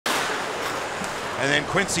And then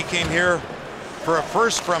Quincy came here for a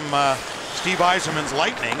first from Steve Yzerman's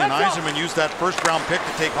Lightning, and Yzerman used that first-round pick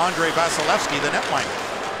to take Andrei Vasilevsky, the netminder.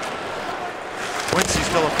 Quincy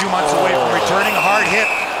still a few months away from returning. A hard hit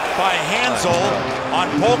by Hanzal on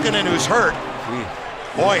Pulkkinen, who's hurt.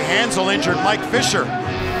 Boy, Hanzal injured Mike Fisher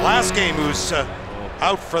last game, who's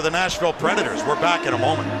out for the Nashville Predators. We're back in a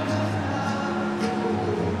moment.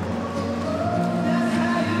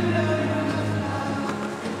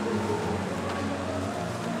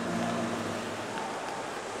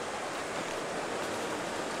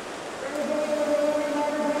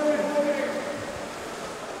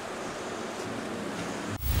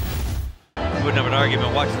 Wouldn't have an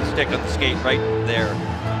argument. Watch the stick on the skate right there.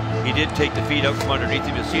 He did take the feet out from underneath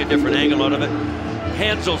him. You'll see a different angle out of it.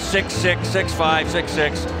 Hanzal 6'6", 6'5",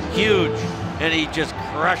 6'6", huge, and he just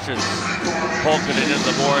crushes Pulkkinen in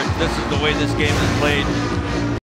the board. This is the way this game is played.